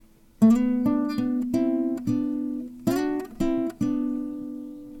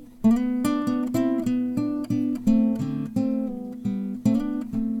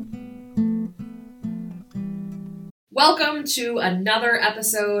Welcome to another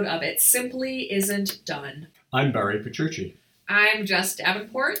episode of It Simply Isn't Done. I'm Barry Petrucci. I'm Jess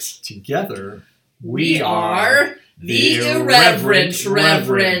Davenport. Together, we are the Irreverent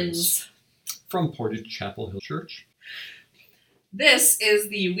Reverends from Portage Chapel Hill Church. This is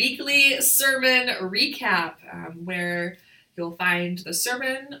the weekly sermon recap, where you'll find the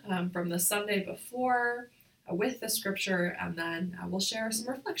sermon from the Sunday before with the scripture, and then we'll share some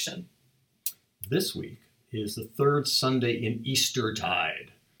reflection. This week is the third Sunday in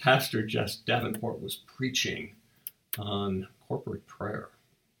Eastertide. Pastor Jess Davenport was preaching on corporate prayer.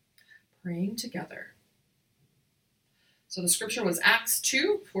 Praying together. So the scripture was Acts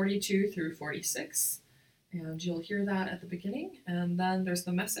 2, 42 through 46. And you'll hear that at the beginning. And then there's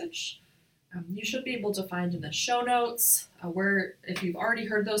the message. You should be able to find in the show notes where, if you've already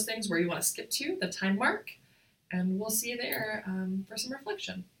heard those things, where you want to skip to, the time mark. And we'll see you there for some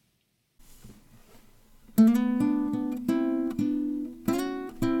reflection.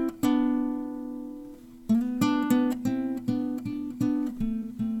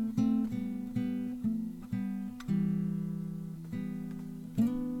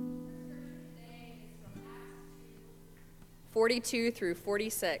 Through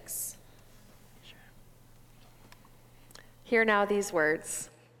 46. Hear now these words.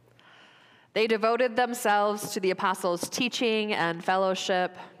 They devoted themselves to the apostles' teaching and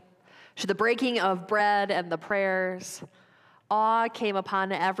fellowship, to the breaking of bread and the prayers. Awe came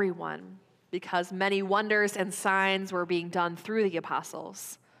upon everyone because many wonders and signs were being done through the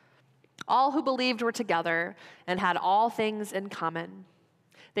apostles. All who believed were together and had all things in common.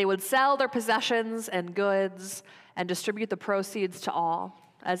 They would sell their possessions and goods and distribute the proceeds to all,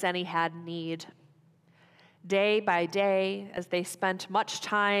 as any had need. Day by day, as they spent much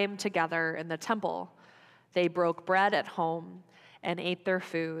time together in the temple, they broke bread at home and ate their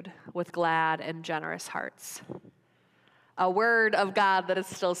food with glad and generous hearts. A word of God that is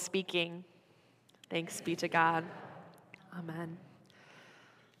still speaking. Thanks be to God. Amen.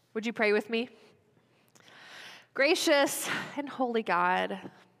 Would you pray with me? Gracious and holy God,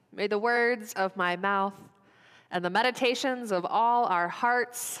 may the words of my mouth and the meditations of all our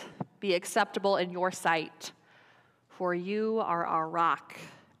hearts be acceptable in your sight, for you are our rock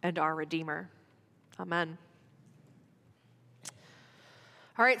and our Redeemer. Amen.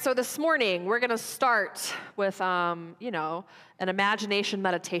 All right, so this morning we're going to start with, an imagination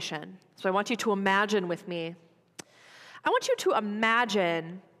meditation. So I want you to imagine with me. I want you to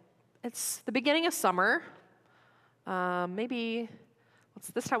imagine it's the beginning of summer, maybe.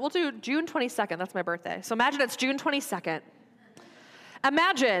 This time, we'll do June 22nd. That's my birthday. So imagine it's June 22nd.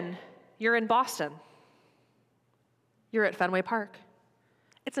 Imagine you're in Boston. You're at Fenway Park.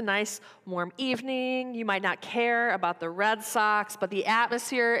 It's a nice, warm evening. You might not care about the Red Sox, but the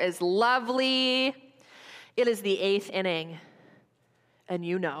atmosphere is lovely. It is the 8th inning, and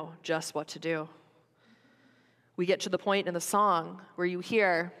you know just what to do. We get to the point in the song where you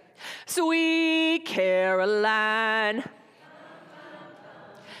hear, "Sweet Caroline,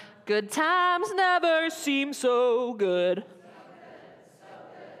 good times never seem so good."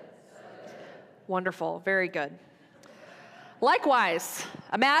 Wonderful, very good. Likewise,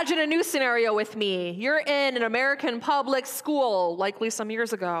 imagine a new scenario with me. You're in an American public school, likely some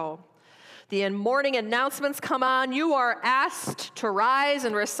years ago. The morning announcements come on. You are asked to rise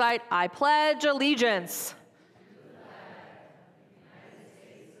and recite, "I pledge allegiance."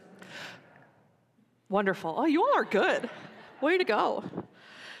 Wonderful. Oh, you all are good. Way to go.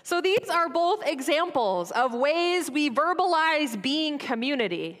 So these are both examples of ways we verbalize being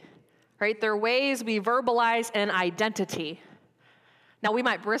community, right? They're ways we verbalize an identity. Now, we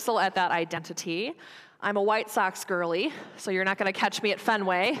might bristle at that identity. I'm a White Sox girly, so you're not going to catch me at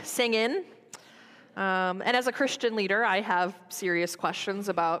Fenway singing. And as a Christian leader, I have serious questions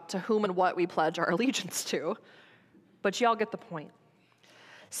about to whom and what we pledge our allegiance to. But y'all get the point.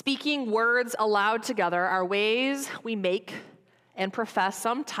 Speaking words aloud together are ways we make and profess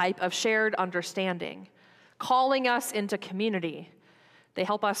some type of shared understanding, calling us into community. They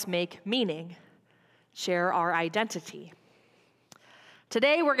help us make meaning, share our identity.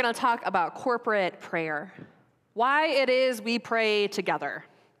 Today, we're going to talk about corporate prayer, why it is we pray together.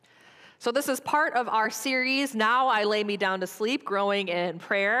 So this is part of our series, Now I Lay Me Down to Sleep, Growing in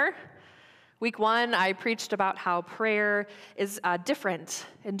Prayer. Week 1, I preached about how prayer is different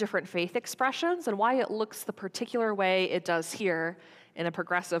in different faith expressions and why it looks the particular way it does here in a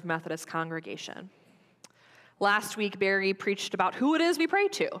progressive Methodist congregation. Last week, Barry preached about who it is we pray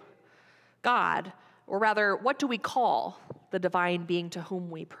to, God, or rather, what do we call the divine being to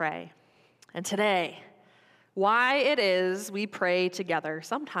whom we pray? And today, why it is we pray together,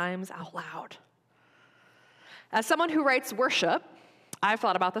 sometimes out loud. As someone who writes worship, I've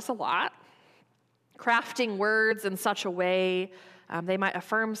thought about this a lot. Crafting words in such a way they might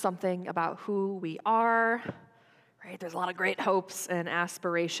affirm something about who we are, right? There's a lot of great hopes and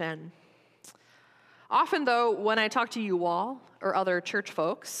aspiration. Often, though, when I talk to you all or other church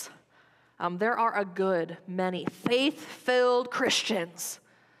folks, there are a good many faith-filled Christians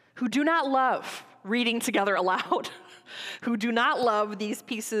who do not love reading together aloud, who do not love these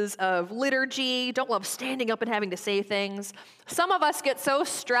pieces of liturgy, don't love standing up and having to say things. Some of us get so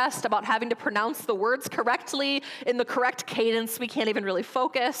stressed about having to pronounce the words correctly in the correct cadence, we can't even really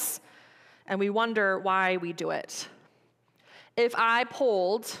focus, and we wonder why we do it. If I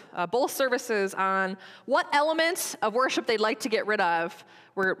polled both services on what element of worship they'd like to get rid of,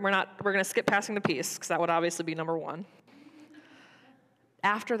 we're going to skip passing the peace, because that would obviously be number one.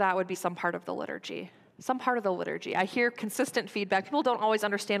 After that would be some part of the liturgy. Some part of the liturgy. I hear consistent feedback. People don't always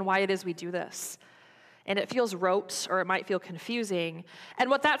understand why it is we do this. And it feels rote, or it might feel confusing. And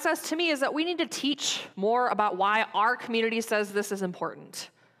what that says to me is that we need to teach more about why our community says this is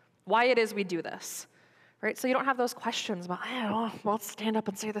important, why it is we do this, right? So you don't have those questions about, well, let's stand up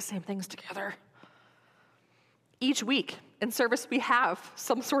and say the same things together. Each week in service, we have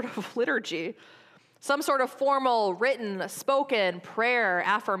some sort of liturgy. Some sort of formal, written, spoken prayer,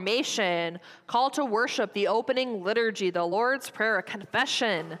 affirmation, call to worship, the opening liturgy, the Lord's Prayer, a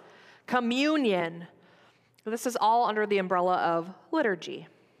confession, communion. This is all under the umbrella of liturgy.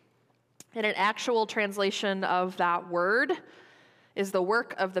 And an actual translation of that word is the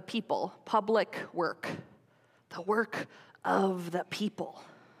work of the people, public work, the work of the people.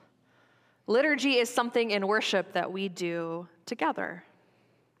 Liturgy is something in worship that we do together.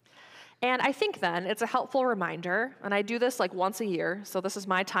 And I think then it's a helpful reminder, and I do this like once a year, so this is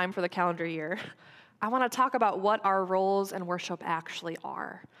my time for the calendar year. I want to talk about what our roles in worship actually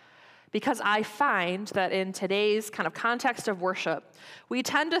are. Because I find that in today's kind of context of worship, we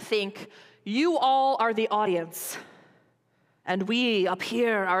tend to think, you all are the audience, and we up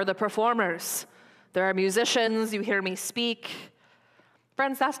here are the performers. There are musicians, you hear me speak.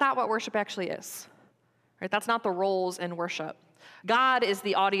 Friends, that's not what worship actually is. Right? That's not the roles in worship. God is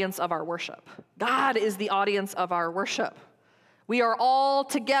the audience of our worship. God is the audience of our worship. We are all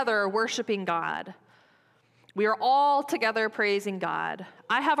together worshiping God. We are all together praising God.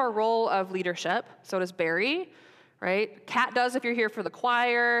 I have a role of leadership, so does Barry, right? Kat does if you're here for the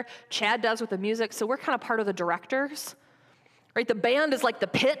choir, Chad does with the music, so we're kind of part of the directors, right? The band is like the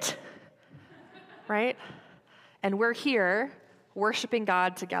pit, right? And we're here worshiping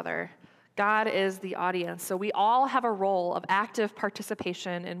God together. God is the audience. So we all have a role of active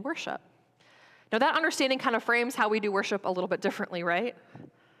participation in worship. Now that understanding kind of frames how we do worship a little bit differently, right?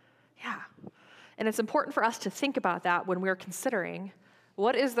 Yeah. And it's important for us to think about that when we're considering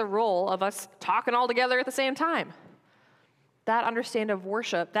what is the role of us talking all together at the same time. That understanding of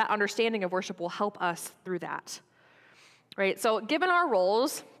worship will help us through that. Right? So given our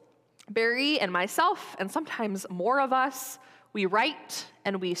roles, Barry and myself, and sometimes more of us, we write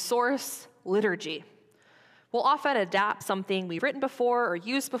and we source liturgy. We'll often adapt something we've written before or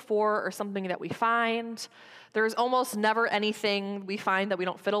used before or something that we find. There's almost never anything we find that we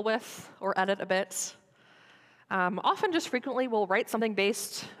don't fiddle with or edit a bit. Often, just frequently, we'll write something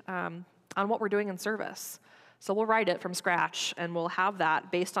based on what we're doing in service. So we'll write it from scratch, and we'll have that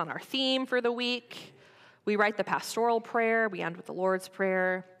based on our theme for the week. We write the pastoral prayer. We end with the Lord's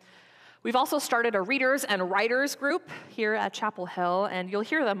Prayer. We've also started a readers and writers group here at Chapel Hill, and you'll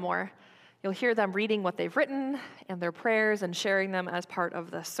hear them more. You'll hear them reading what they've written and their prayers and sharing them as part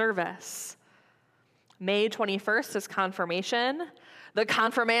of the service. May 21st is confirmation. The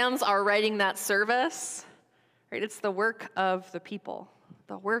confirmands are writing that service. Right? It's the work of the people,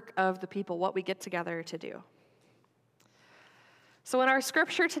 what we get together to do. So in our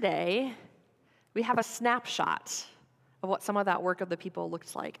scripture today, we have a snapshot of what some of that work of the people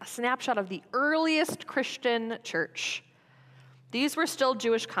looked like, a snapshot of the earliest Christian church. These were still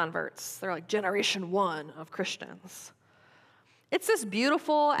Jewish converts. They're like generation 1 of Christians. It's this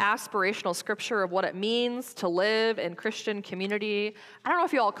beautiful aspirational scripture of what it means to live in Christian community. I don't know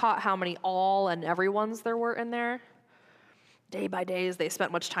if you all caught how many all and everyone's there were in there. Day by day, as they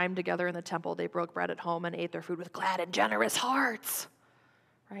spent much time together in the temple, they broke bread at home and ate their food with glad and generous hearts.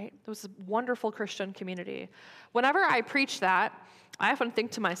 Right? It was a wonderful Christian community. Whenever I preach that, I often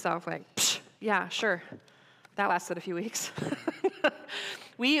think to myself, like, yeah, sure. That lasted a few weeks.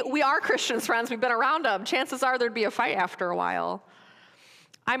 We are Christians, friends. We've been around them. Chances are there'd be a fight after a while.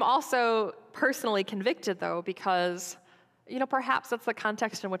 I'm also personally convicted, though, because, perhaps that's the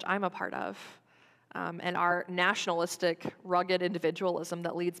context in which I'm a part of, and our nationalistic, rugged individualism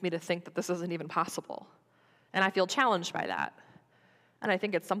that leads me to think that this isn't even possible. And I feel challenged by that. And I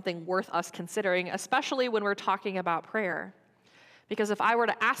think it's something worth us considering, especially when we're talking about prayer. Because if I were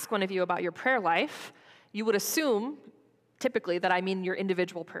to ask one of you about your prayer life, you would assume, typically, that I mean your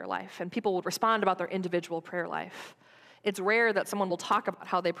individual prayer life, and people would respond about their individual prayer life. It's rare that someone will talk about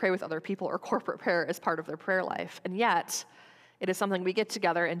how they pray with other people or corporate prayer as part of their prayer life, and yet it is something we get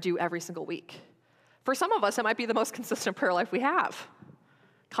together and do every single week. For some of us, it might be the most consistent prayer life we have,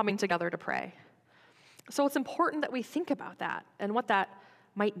 coming together to pray. So it's important that we think about that and what that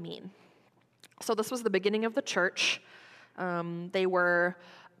might mean. So this was the beginning of the church. They were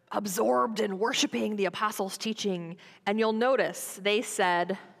absorbed in worshiping the apostles' teaching, and you'll notice they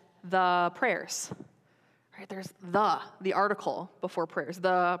said the prayers. Right? There's the article before prayers,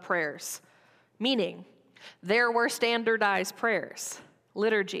 the prayers, meaning there were standardized prayers,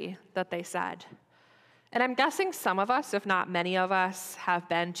 liturgy that they said. And I'm guessing some of us, if not many of us, have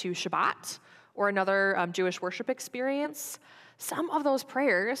been to Shabbat or another Jewish worship experience. Some of those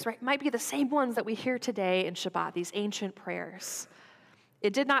prayers, right, might be the same ones that we hear today in Shabbat, these ancient prayers.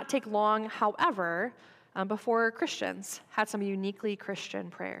 It did not take long, however, before Christians had some uniquely Christian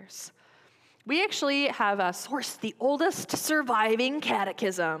prayers. We actually have sourced the oldest surviving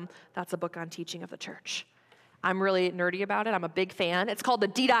catechism. That's a book on teaching of the church. I'm really nerdy about it. I'm a big fan. It's called the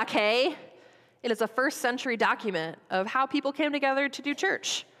Didache. It is a first-century document of how people came together to do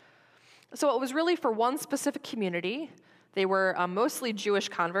church. So it was really for one specific community. They were mostly Jewish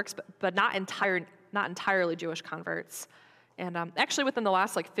converts, but not entirely Jewish converts. And actually, within the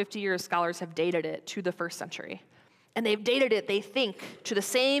last 50 years, scholars have dated it to the first century. And they've dated it, they think, to the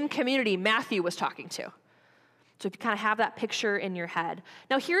same community Matthew was talking to. So if you kind of have that picture in your head.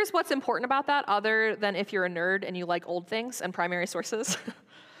 Now, here's what's important about that, other than if you're a nerd and you like old things and primary sources.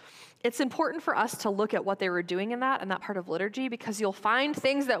 It's important for us to look at what they were doing in that part of liturgy, because you'll find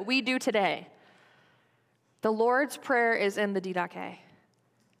things that we do today. The Lord's Prayer is in the Didache,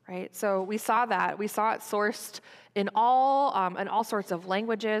 right? So we saw that. We saw it sourced in all sorts of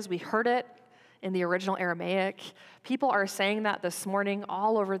languages. We heard it in the original Aramaic. People are saying that this morning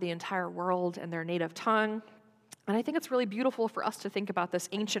all over the entire world in their native tongue. And I think it's really beautiful for us to think about this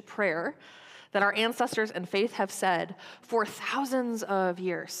ancient prayer that our ancestors in faith have said for thousands of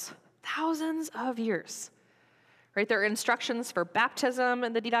years. Thousands of years. Right? There are instructions for baptism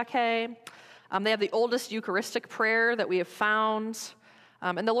in the Didache. They have the oldest Eucharistic prayer that we have found.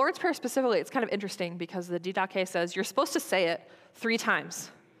 And the Lord's Prayer specifically, it's kind of interesting because the Didache says you're supposed to say it 3 times.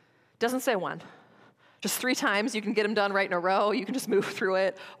 Doesn't say one. Just 3 times. You can get them done right in a row. You can just move through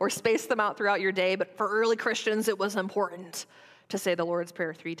it or space them out throughout your day. But for early Christians, it was important to say the Lord's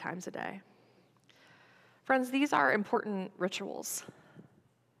Prayer 3 times a day. Friends, these are important rituals.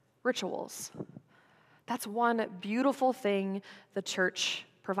 Rituals. That's one beautiful thing the church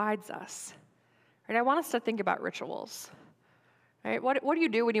provides us. Right? I want us to think about rituals. Right? What do you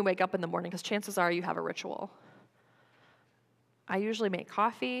do when you wake up in the morning? Because chances are you have a ritual. I usually make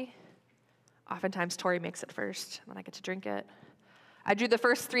coffee. Oftentimes Tori makes it first, and then I get to drink it. I do the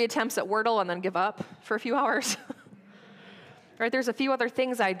first 3 attempts at Wordle and then give up for a few hours. Right? There's a few other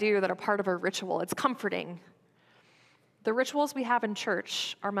things I do that are part of a ritual. It's comforting. The rituals we have in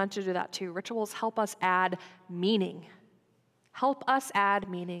church are meant to do that too. Rituals help us add meaning. Help us add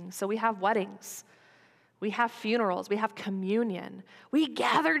meaning. So we have weddings. We have funerals. We have communion. We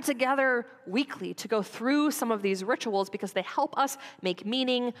gather together weekly to go through some of these rituals because they help us make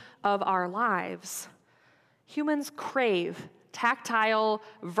meaning of our lives. Humans crave tactile,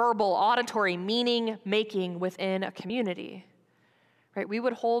 verbal, auditory meaning making within a community. Right? We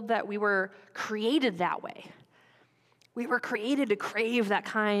would hold that we were created that way. We were created to crave that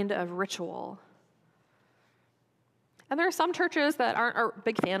kind of ritual. And there are some churches that aren't a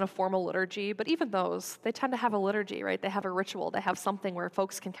big fan of formal liturgy, but even those, they tend to have a liturgy, right? They have a ritual. They have something where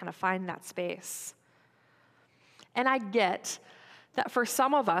folks can kind of find that space. And I get that for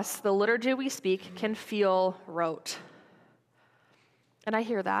some of us, the liturgy we speak can feel rote. And I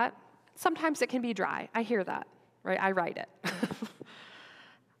hear that. Sometimes it can be dry. I hear that, right? I write it.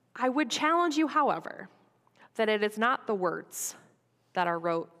 I would challenge you, however, that it is not the words that are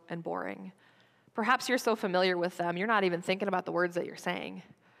rote and boring. Perhaps you're so familiar with them, you're not even thinking about the words that you're saying.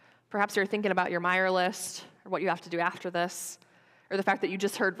 Perhaps you're thinking about your Meyer list, or what you have to do after this, or the fact that you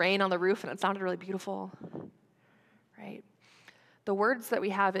just heard rain on the roof and it sounded really beautiful, right? The words that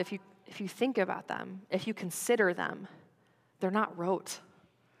we have, if you think about them, if you consider them, they're not rote,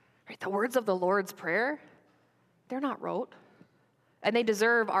 right? The words of the Lord's Prayer, they're not rote, and they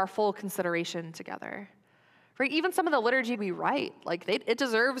deserve our full consideration together. Right? Even some of the liturgy we write, it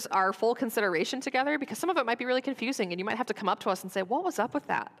deserves our full consideration together because some of it might be really confusing and you might have to come up to us and say, what was up with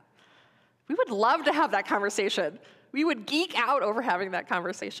that? We would love to have that conversation. We would geek out over having that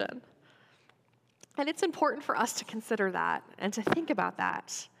conversation. And it's important for us to consider that and to think about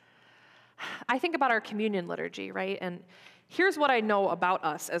that. I think about our communion liturgy, right? And here's what I know about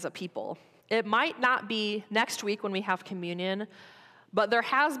us as a people. It might not be next week when we have communion, but there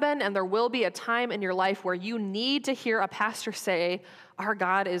has been and there will be a time in your life where you need to hear a pastor say, our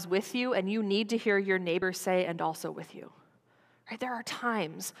God is with you, and you need to hear your neighbor say, and also with you. Right? There are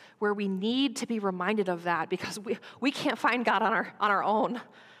times where we need to be reminded of that because we can't find God on our own.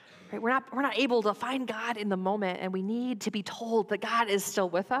 Right? We're not able to find God in the moment, and we need to be told that God is still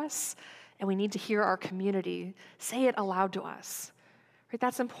with us, and we need to hear our community say it aloud to us. Right?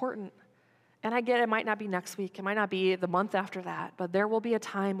 That's important. And I get it might not be next week, it might not be the month after that, but there will be a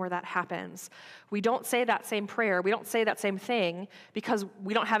time where that happens. We don't say that same prayer, we don't say that same thing because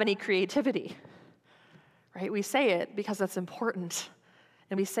we don't have any creativity. Right? We say it because that's important.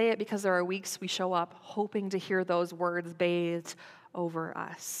 And we say it because there are weeks we show up hoping to hear those words bathed over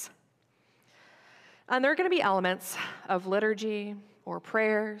us. And there are going to be elements of liturgy or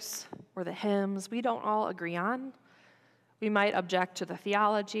prayers or the hymns we don't all agree on. We might object to the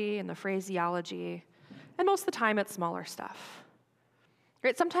theology and the phraseology, and most of the time it's smaller stuff.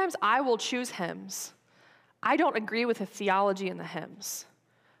 Right? Sometimes I will choose hymns. I don't agree with the theology in the hymns.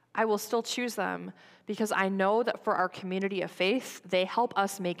 I will still choose them because I know that for our community of faith, they help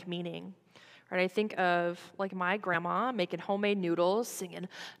us make meaning. Right? I think of like my grandma making homemade noodles, singing,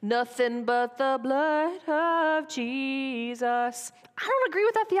 nothing but the blood of Jesus. I don't agree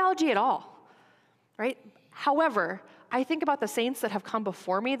with that theology at all. Right? However, I think about the saints that have come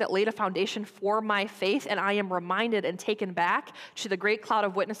before me that laid a foundation for my faith, and I am reminded and taken back to the great cloud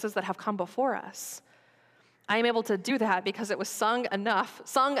of witnesses that have come before us. I am able to do that because it was sung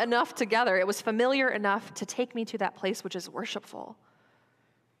enough together. It was familiar enough to take me to that place which is worshipful,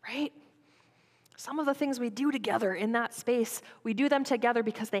 right? Some of the things we do together in that space, we do them together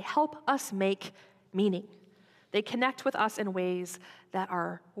because they help us make meaning. They connect with us in ways that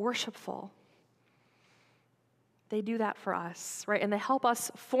are worshipful. They do that for us, right? And they help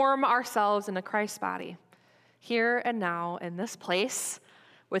us form ourselves into Christ's body here and now in this place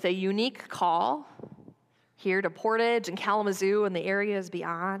with a unique call here to Portage and Kalamazoo and the areas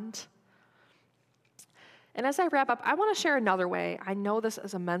beyond. And as I wrap up, I want to share another way I know this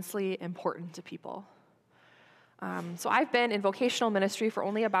is immensely important to people. So I've been in vocational ministry for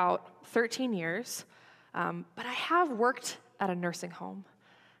only about 13 years, but I have worked at a nursing home.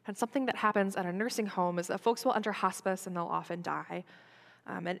 And something that happens at a nursing home is that folks will enter hospice and they'll often die.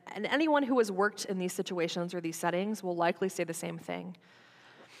 And anyone who has worked in these situations or these settings will likely say the same thing.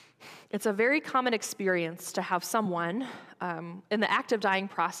 It's a very common experience to have someone in the active dying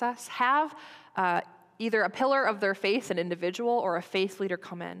process have either a pillar of their faith, an individual, or a faith leader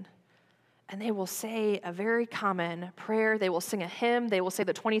come in. And they will say a very common prayer. They will sing a hymn. They will say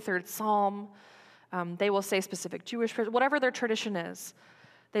the 23rd Psalm. They will say specific Jewish prayers, whatever their tradition is.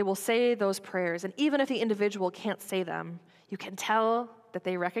 They will say those prayers, and even if the individual can't say them, you can tell that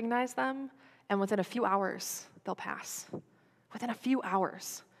they recognize them, and within a few hours, they'll pass. Within a few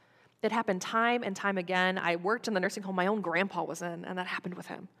hours. It happened time and time again. I worked in the nursing home my own grandpa was in, and that happened with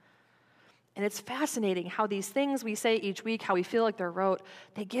him. And it's fascinating how these things we say each week, how we feel like they're rote,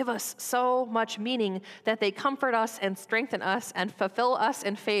 they give us so much meaning that they comfort us and strengthen us and fulfill us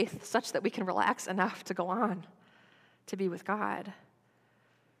in faith such that we can relax enough to go on to be with God.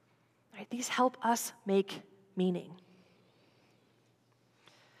 Right? These help us make meaning.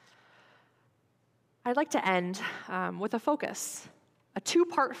 I'd like to end with a focus, a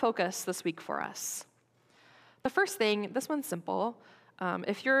two-part focus this week for us. The first thing, this one's simple.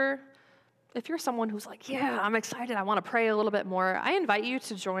 If you're someone who's like, yeah, I'm excited, I want to pray a little bit more, I invite you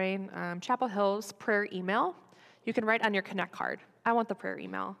to join Chapel Hill's prayer email. You can write on your Connect card, I want the prayer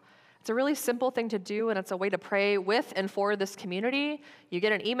email. It's a really simple thing to do, and it's a way to pray with and for this community. You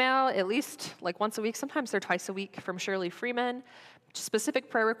get an email at least like once a week, sometimes they're twice a week, from Shirley Freeman, specific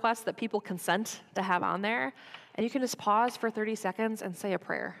prayer requests that people consent to have on there, and you can just pause for 30 seconds and say a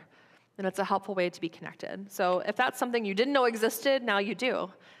prayer, and it's a helpful way to be connected. So if that's something you didn't know existed, now you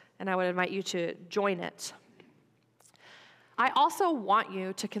do, and I would invite you to join it. I also want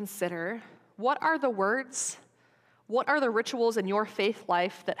you to consider, what are the words, what are the rituals in your faith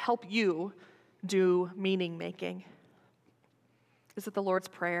life that help you do meaning making? Is it the Lord's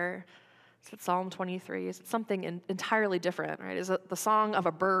Prayer? Is it Psalm 23? Is it something entirely different, right? Is it the song of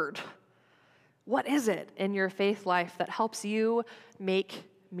a bird? What is it in your faith life that helps you make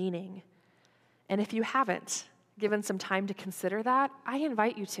meaning? And if you haven't given some time to consider that, I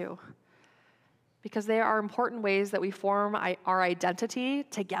invite you to. Because they are important ways that we form our identity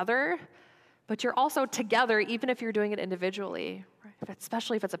together but you're also together even if you're doing it individually, right?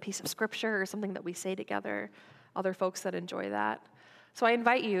 Especially if it's a piece of scripture or something that we say together, other folks that enjoy that. So I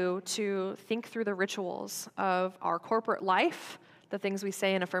invite you to think through the rituals of our corporate life, the things we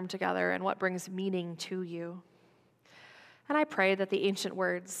say and affirm together, and what brings meaning to you. And I pray that the ancient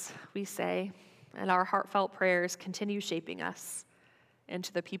words we say and our heartfelt prayers continue shaping us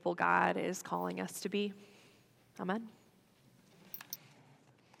into the people God is calling us to be. Amen.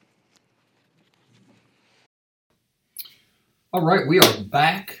 All right, we are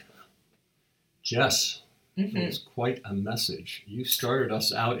back. Jess, Mm-hmm. it was quite a message. You started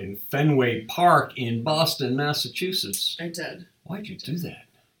us out in Fenway Park in Boston, Massachusetts. I did. Why'd you do that?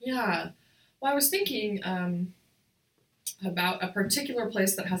 Yeah. Well, I was thinking about a particular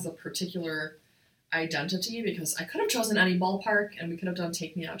place that has a particular identity, because I could have chosen any ballpark and we could have done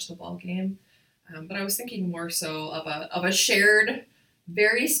Take Me Out to the Ball Game. But I was thinking more so of a shared,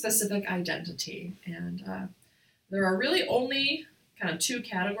 very specific identity. And there are really only kind of two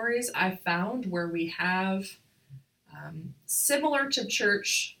categories I've found where we have similar to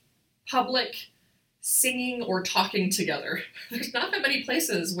church, public singing or talking together. There's not that many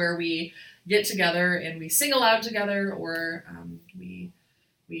places where we get together and we sing aloud together, or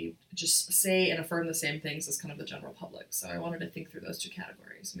we just say and affirm the same things as kind of the general public. So I wanted to think through those two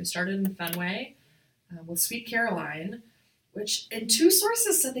categories. And we started in Fenway with Sweet Caroline, which in two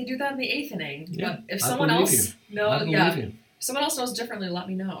sources said they do that in the 8th inning. Yeah, but if someone else if someone else knows differently, let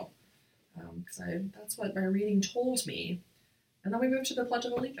me know. Because that's what my reading told me. And then we moved to the Pledge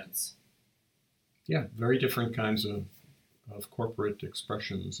of Allegiance. Yeah, very different kinds of corporate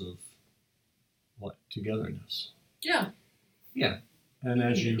expressions of togetherness. Yeah. Yeah, and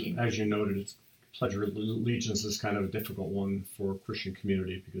as you noted, it's Pledge of Allegiance is kind of a difficult one for a Christian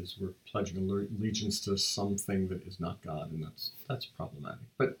community because we're pledging allegiance to something that is not God, and that's problematic.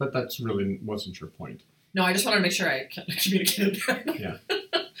 But that's really wasn't your point. No, I just wanted to make sure I communicated that. Yeah.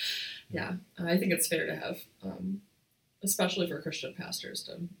 Yeah, I think it's fair to have, especially for Christian pastors,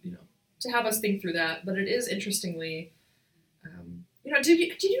 to have us think through that. But it is interestingly, did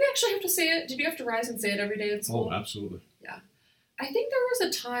you actually have to say it? Did you have to rise and say it every day at school? Oh, absolutely. Yeah. I think there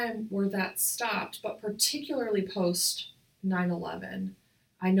was a time where that stopped, but particularly post 9/11,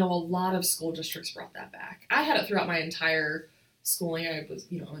 I know a lot of school districts brought that back. I had it throughout my entire schooling. I was,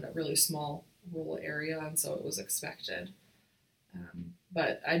 in a really small rural area, and so it was expected.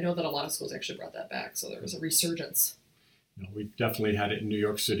 But I know that a lot of schools actually brought that back, so there was a resurgence. We definitely had it in New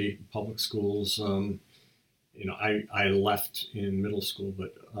York City public schools. I left in middle school,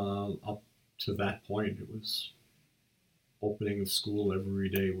 but up to that point, it was opening of school every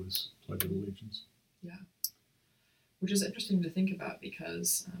day was Pledge of Allegiance. Yeah, which is interesting to think about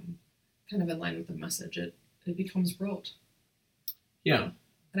because, kind of in line with the message, it becomes rote. Yeah,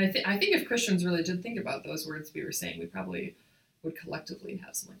 and I think if Christians really did think about those words we were saying, we probably would collectively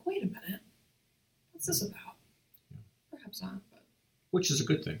have some wait a minute, what's this about? Yeah. Perhaps not, but which is a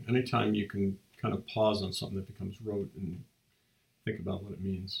good thing. Anytime you can kind of pause on something that becomes rote and think about what it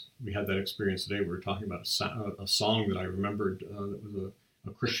means. We had that experience today. We were talking about a song that I remembered that was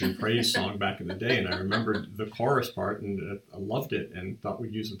a Christian praise song back in the day, and I remembered the chorus part, and I loved it, and thought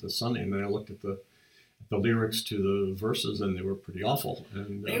we'd use it this Sunday. And then I looked at the lyrics to the verses, and they were pretty awful.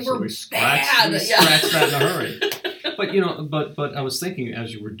 And so we scratched that in a hurry. But I was thinking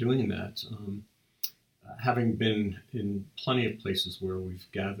as you were doing that, having been in plenty of places where we've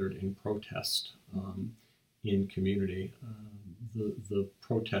gathered in protest in community, the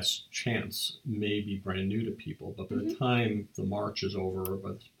protest chants may be brand new to people, but by the time the march is over, or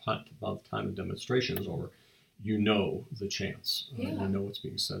by the time the demonstration is over, you know the chants. You know what's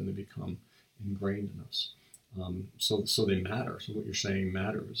being said, and they become ingrained in us. So they matter. So what you're saying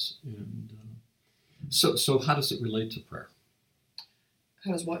matters. And so how does it relate to prayer?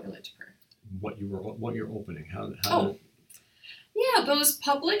 How does what relate to prayer? What you're opening? Yeah, those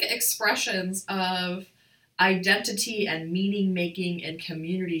public expressions of identity and meaning making and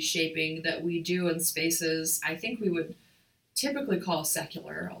community shaping that we do in spaces I think we would typically call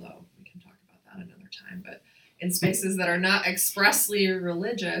secular, although we can talk about that another time, but in spaces that are not expressly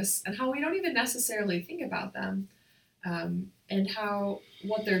religious, and how we don't even necessarily think about them, and how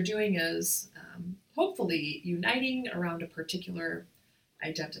what they're doing is hopefully uniting around a particular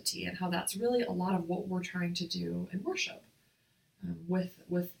identity, and how that's really a lot of what we're trying to do in worship.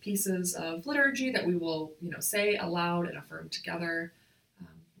 With pieces of liturgy that we will, say aloud and affirm together,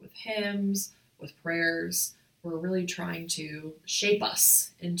 with hymns, with prayers. We're really trying to shape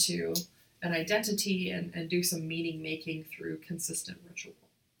us into an identity and do some meaning making through consistent ritual.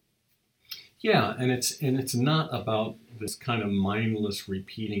 Yeah, and it's not about this kind of mindless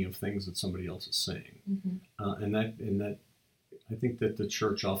repeating of things that somebody else is saying, and that I think that the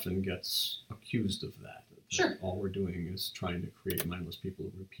church often gets accused of that. Sure. All we're doing is trying to create mindless people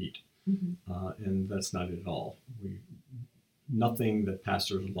who repeat, Mm-hmm. and that's not it at all. Nothing that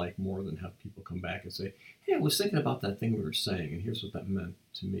pastors like more than have people come back and say, "Hey, I was thinking about that thing we were saying, and here's what that meant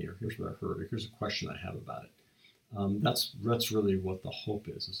to me, or here's what I heard, or here's a question I have about it." That's really what the hope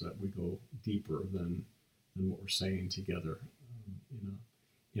is that we go deeper than what we're saying together,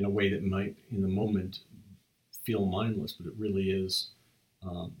 in a way that might, in the moment, feel mindless, but it really is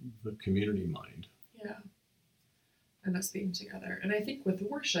the community mind. Yeah, and us being together. And I think with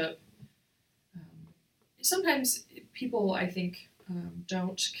worship, sometimes people, I think,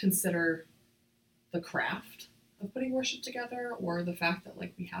 don't consider the craft of putting worship together, or the fact that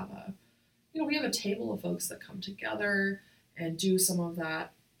like we have a table of folks that come together and do some of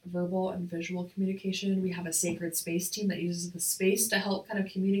that verbal and visual communication. We have a sacred space team that uses the space to help kind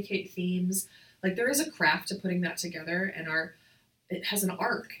of communicate themes. Like there is a craft to putting that together, and it has an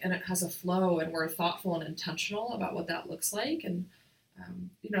arc and it has a flow, and we're thoughtful and intentional about what that looks like. And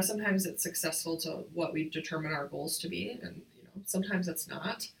sometimes it's successful to what we determine our goals to be, and sometimes it's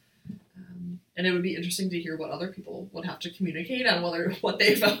not. And it would be interesting to hear what other people would have to communicate on what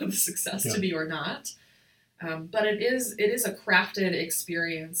they found the success to be or not. But it is a crafted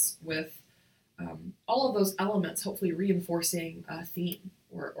experience with all of those elements, hopefully reinforcing a theme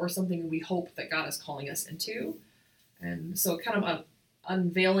or something we hope that God is calling us into. And so kind of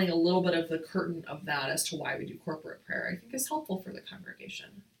unveiling a little bit of the curtain of that as to why we do corporate prayer, I think is helpful for the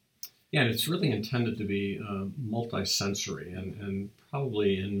congregation. Yeah, and it's really intended to be multi-sensory, and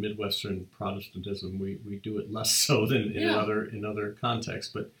probably in Midwestern Protestantism we do it less so than in other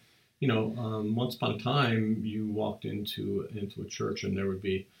contexts. But once upon a time, you walked into a church and there would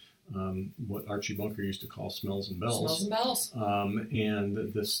be what Archie Bunker used to call smells and bells. Smells and bells.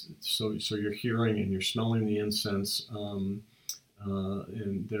 And this, so you're hearing and you're smelling the incense, and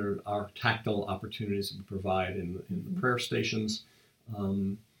there are tactile opportunities that we provide in the prayer stations.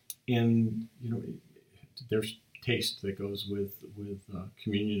 And there's taste that goes with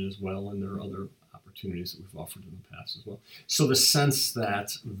communion as well, and there are other opportunities that we've offered in the past as well. So the sense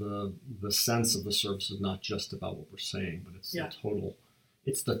that the sense of the service is not just about what we're saying, but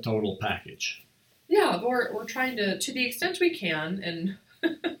it's the total package. Yeah, we're trying to the extent we can, and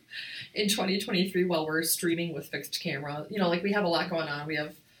in 2023, while we're streaming with fixed camera, like we have a lot going on. We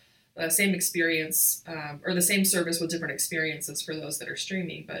have the same experience or the same service with different experiences for those that are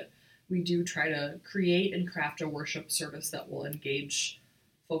streaming, but we do try to create and craft a worship service that will engage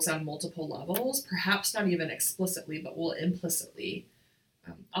folks on multiple levels, perhaps not even explicitly, but will implicitly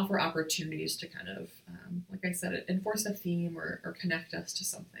offer opportunities to kind of, like I said, enforce a theme or connect us to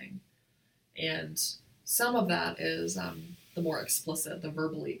something. And some of that is the more explicit, the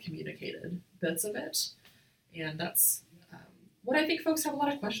verbally communicated bits of it. And that's what I think folks have a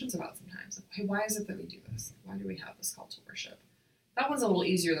lot of questions about sometimes. Like, hey, why is it that we do this? Why do we have this call to worship? That one's a little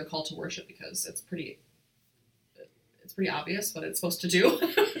easier than call to worship because it's pretty obvious what it's supposed to do.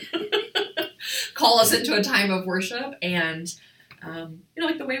 Call us into a time of worship. And,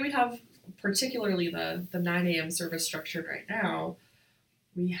 like the way we have particularly the 9 a.m. service structured right now,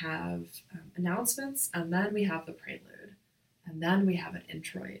 we have announcements, and then we have the prelude, and then we have an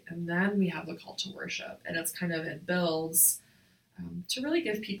introit, and then we have the call to worship. And it builds to really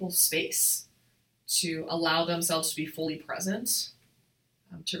give people space to allow themselves to be fully present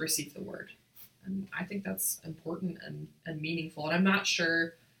to receive the word. And I think that's important and meaningful. And I'm not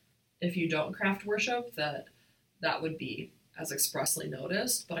sure if you don't craft worship that would be as expressly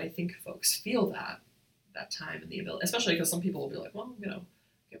noticed, but I think folks feel that time and the ability, especially because some people will be like, well, I'm going to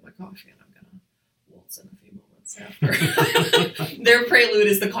get my coffee and I'm going to waltz in a few moments after. Their prelude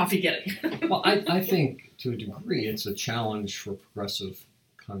is the coffee getting. Well, I think to a degree it's a challenge for progressive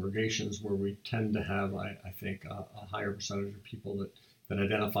congregations where we tend to have, I think, a higher percentage of people that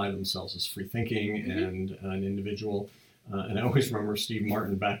identify themselves as free thinking and an individual. And I always remember Steve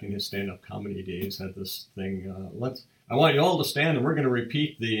Martin back in his stand-up comedy days had this thing, I want you all to stand and we're going to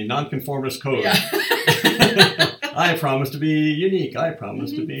repeat the nonconformist code. Yeah. I promise to be unique. I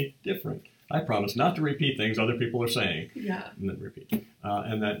promise to be different. I promise not to repeat things other people are saying. Yeah. And then repeat.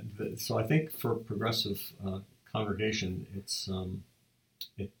 So I think for progressive congregation,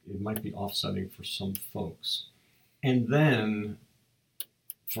 it might be offsetting for some folks. And then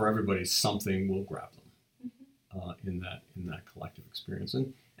for everybody, something will grab them in that collective experience.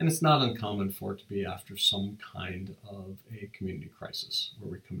 And it's not uncommon for it to be after some kind of a community crisis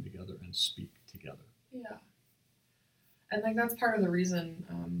where we come together and speak together. Yeah. And that's part of the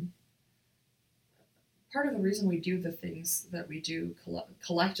reason part of the reason we do the things that we do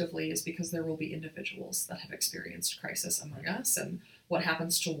collectively is because there will be individuals that have experienced crisis among us, and what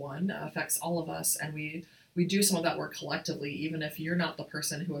happens to one affects all of us, and we do some of that work collectively, even if you're not the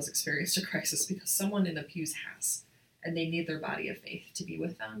person who has experienced a crisis, because someone in the pews has, and they need their body of faith to be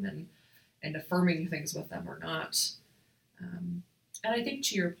with them and affirming things with them or not. And I think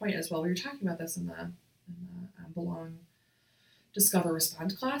to your point as well, we were talking about this in the Belong, Discover,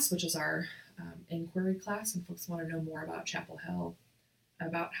 Respond class, which is our inquiry class, and folks want to know more about Chapel Hill,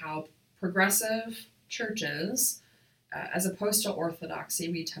 about how progressive churches, as opposed to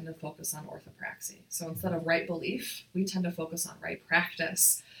orthodoxy, we tend to focus on orthopraxy. So instead of right belief, we tend to focus on right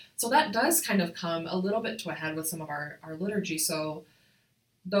practice. So that does kind of come a little bit to a head with some of our liturgy. So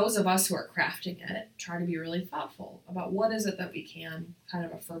those of us who are crafting it try to be really thoughtful about what is it that we can kind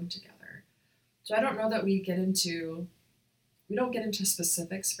of affirm together. So I don't know that we don't get into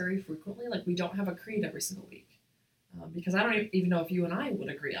specifics very frequently. Like, we don't have a creed every single week. Because I don't even know if you and I would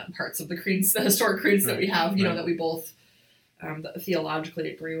agree on parts of the creeds, the historic creeds that we have, you know, that we both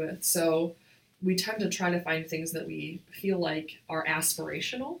theologically agree with. So we tend to try to find things that we feel like are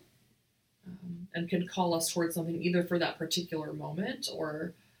aspirational and can call us towards something either for that particular moment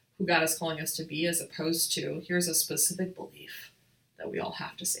or who God is calling us to be, as opposed to here's a specific belief that we all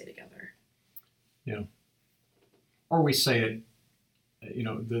have to say together. Yeah. Or we say it, you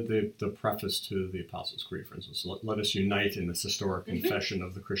know, the preface to the Apostles' Creed, for instance, let us unite in this historic confession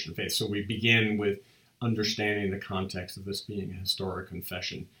of the Christian faith. So we begin with understanding the context of this being a historic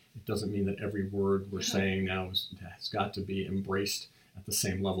confession. It doesn't mean that every word we're saying now has got to be embraced at the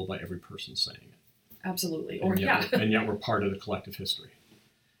same level by every person saying it. Absolutely. And yet we're part of the collective history.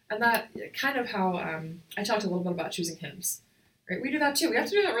 And that kind of how I talked a little bit about choosing hymns. Right? We do that too. We have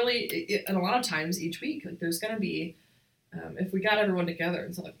to do that really, and a lot of times each week. Like, there's going to be, if we got everyone together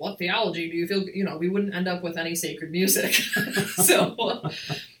and said, like, what theology do you feel, you know, we wouldn't end up with any sacred music. So,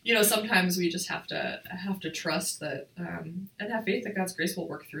 you know, sometimes we just have to trust that, and have faith that God's grace will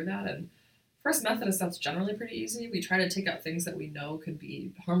work through that. And for us Methodists, that's generally pretty easy. We try to take out things that we know could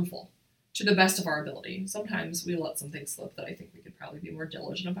be harmful to the best of our ability. Sometimes we let some things slip that I think we could probably be more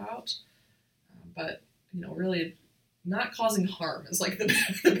diligent about. But, you know, really not causing harm is like the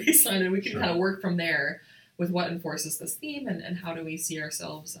baseline, and we can kind of work from there with what enforces this theme and how do we see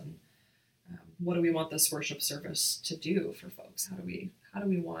ourselves, and what do we want this worship service to do for folks? How do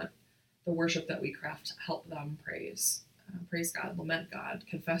we want the worship that we craft to help them praise God, lament God,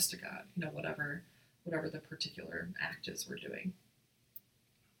 confess to God, you know, whatever the particular act is we're doing.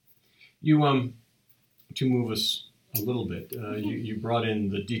 You to move us a little bit, you brought in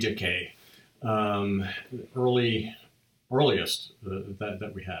the DJK, earliest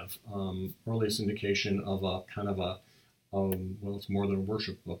that we have, earliest indication of a kind of a, well, it's more than a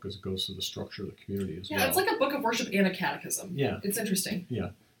worship book as it goes to the structure of the community as well. Yeah, it's like a book of worship and a catechism. Yeah. It's interesting.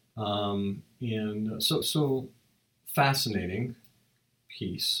 Yeah. And so fascinating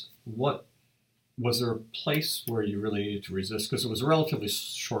piece. What was there a place where you really needed to resist? Because it was a relatively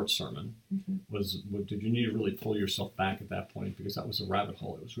short sermon. Mm-hmm. Did you need to really pull yourself back at that point? Because that was a rabbit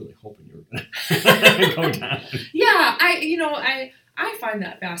hole I was really hoping you were going to go down. Yeah, I find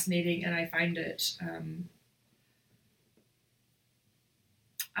that fascinating, and I find it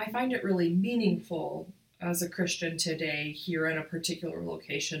really meaningful as a Christian today here in a particular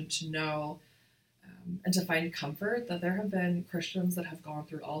location to know and to find comfort that there have been Christians that have gone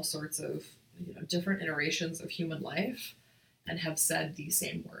through all sorts of, you know, different iterations of human life and have said these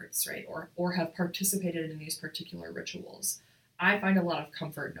same words, right? Or have participated in these particular rituals. I find a lot of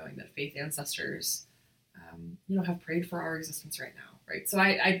comfort knowing that faith ancestors, you know, have prayed for our existence right now, right? So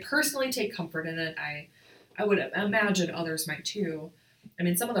I personally take comfort in it. I would imagine others might too. I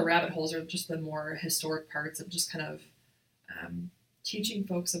mean, some of the rabbit holes are just the more historic parts of just kind of teaching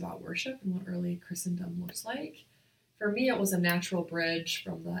folks about worship and what early Christendom looks like. For me, it was a natural bridge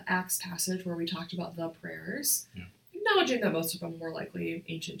from the Acts passage where we talked about the prayers, acknowledging that most of them were likely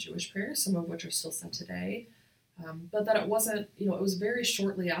ancient Jewish prayers, some of which are still said today, but that it wasn't, you know, it was very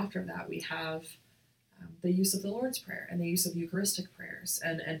shortly after that we have the use of the Lord's Prayer and the use of Eucharistic prayers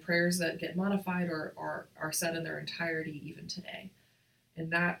and prayers that get modified or are said in their entirety even today.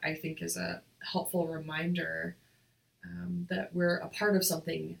 And that, I think, is a helpful reminder that we're a part of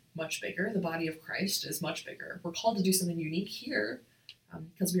something much bigger. The body of Christ is much bigger. We're called to do something unique here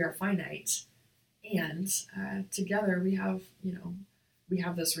because we are finite. And together we have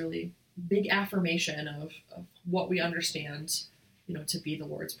this really big affirmation of what we understand, you know, to be the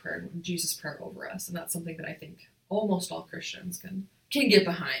Lord's Prayer and Jesus' prayer over us. And that's something that I think almost all Christians can get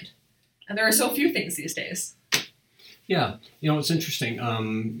behind. And there are so few things these days. Yeah, it's interesting.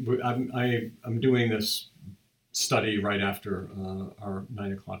 I'm doing this study right after our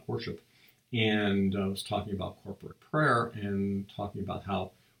 9 o'clock worship, and I was talking about corporate prayer and talking about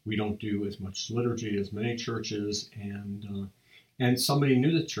how we don't do as much liturgy as many churches, and somebody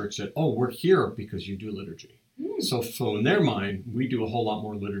new to the church said, "Oh, we're here because you do liturgy." So in their mind, we do a whole lot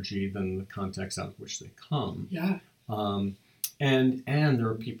more liturgy than the context out of which they come. Yeah. And there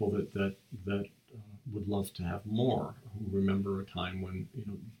are people that would love to have more, who remember a time when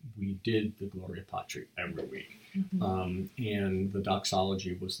we did the Gloria Patri every week, and the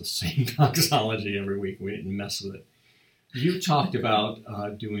doxology was the same doxology every week. We didn't mess with it. You talked about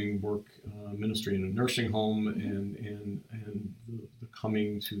doing work, ministry in a nursing home, and the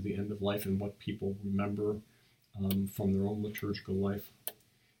coming to the end of life and what people remember from their own liturgical life.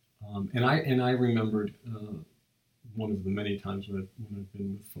 And I remembered one of the many times when I've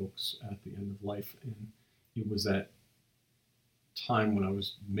been with folks at the end of life, and it was that time when I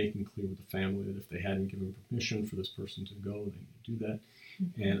was making clear with the family that if they hadn't given permission for this person to go, they would do that.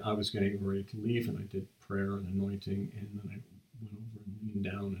 And I was getting ready to leave, and I did prayer and anointing, and then I went over and leaned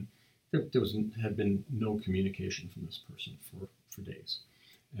down, and there had been no communication from this person for days.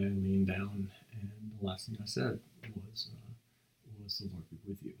 And I leaned down, and the last thing I said was the Lord be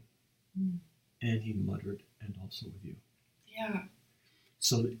with you. And he muttered, and also with you. Yeah.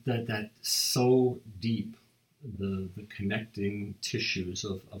 So that so deep, the connecting tissues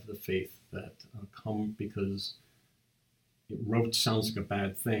of the faith that come because rote sounds like a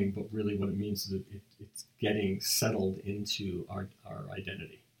bad thing, but really what it means is that it's getting settled into our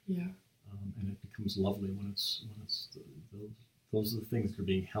identity. Yeah. And it becomes lovely when it's those are the things that are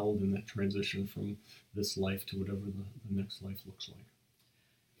being held in that transition from this life to whatever the next life looks like.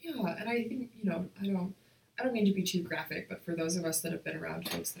 Yeah, and I think I don't mean to be too graphic, but for those of us that have been around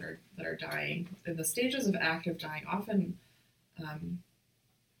folks that are dying, in the stages of active dying, often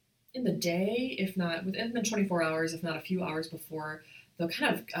in the day, if not within the 24 hours, if not a few hours before, they'll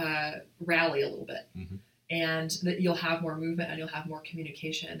kind of rally a little bit, and that you'll have more movement and you'll have more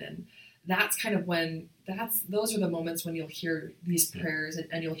communication, and that's kind of when those are the moments when you'll hear these prayers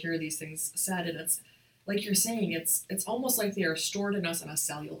and you'll hear these things said, and it's like you're saying, it's almost like they are stored in us on a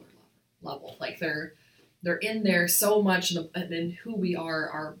cellular level, like they're in there so much, and who we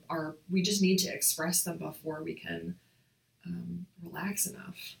are we just need to express them before we can relax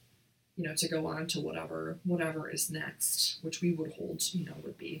enough, to go on to whatever is next, which we would hold,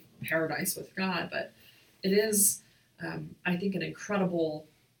 would be paradise with God. But it is, I think, an incredible,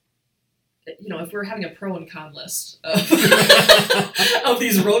 if we're having a pro and con list of, of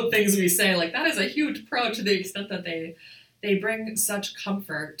these rote things we say, like that is a huge pro to the extent that they bring such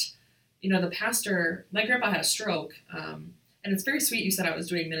comfort. The pastor, my grandpa had a stroke, and it's very sweet you said I was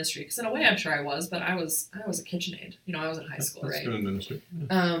doing ministry, because in a way I'm sure I was, but I was a kitchen aide. I was in high school, That's right? doing ministry.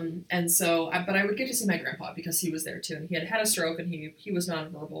 Yeah. And so, but I would get to see my grandpa because he was there too, and he had a stroke, and he was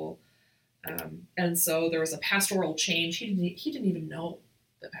nonverbal, and so there was a pastoral change. He didn't even know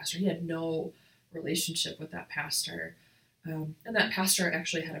the pastor. He had no relationship with that pastor, and that pastor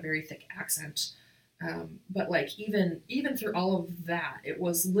actually had a very thick accent. But like even through all of that, it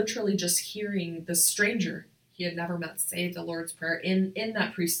was literally just hearing the stranger he had never met say the Lord's Prayer in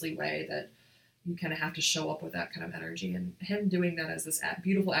that priestly way, that you kind of have to show up with that kind of energy, and him doing that as this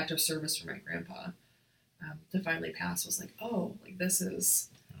beautiful act of service for my grandpa to finally pass was like, oh, like this is,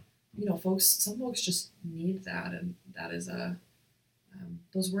 some folks just need that, and that is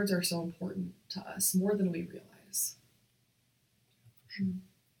those words are so important to us more than we realize. Sure.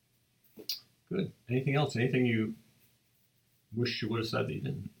 Good. Anything else? Anything you wish you would have said that you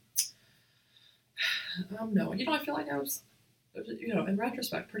didn't? No. I feel like I was, in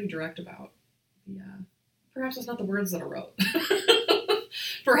retrospect, pretty direct about the. Perhaps it's not the words that I wrote.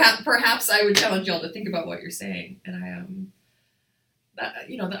 Perhaps I would challenge y'all to think about what you're saying, and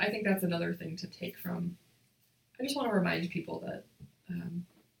I think that's another thing to take from. I just want to remind people that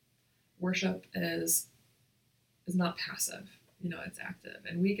worship is not passive. It's active,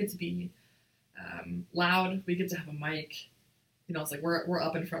 and we get to be loud. We get to have a mic. It's like we're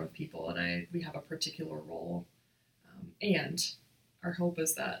up in front of people, and we have a particular role. And our hope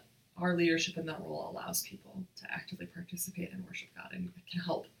is that our leadership in that role allows people to actively participate and worship God, and can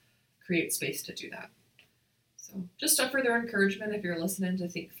help create space to do that. So just a further encouragement, if you're listening, to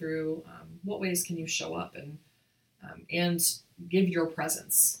think through what ways can you show up and give your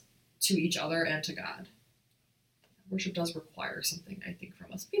presence to each other and to God. Worship does require something, I think,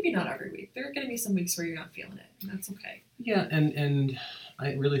 from us. Maybe not every week. There are going to be some weeks where you're not feeling it, and that's okay. Yeah, and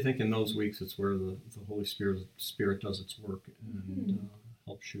I really think in those weeks it's where the Holy Spirit does its work and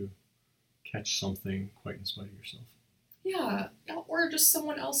helps you catch something quite in spite of yourself. Yeah, or just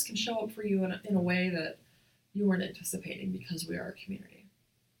someone else can show up for you in a way that you weren't anticipating because we are a community.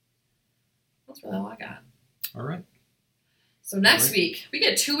 That's really all I got. All right. So next week, we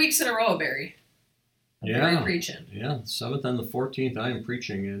get 2 weeks in a row, Barry. Barry preaching. Yeah, 7th and the 14th, I am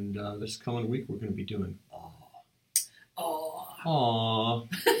preaching, and this coming week we're going to be doing Aw.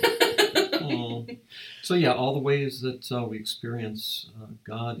 So yeah, all the ways that we experience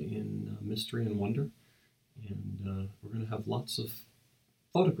God in mystery and wonder. And we're going to have lots of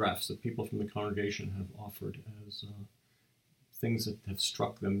photographs that people from the congregation have offered as things that have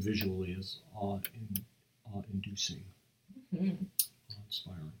struck them visually as awe-inducing,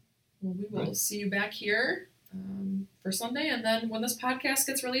 awe-inspiring. Well, we will see you back here for Sunday, and then when this podcast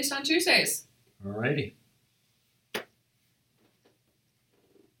gets released on Tuesdays. All righty.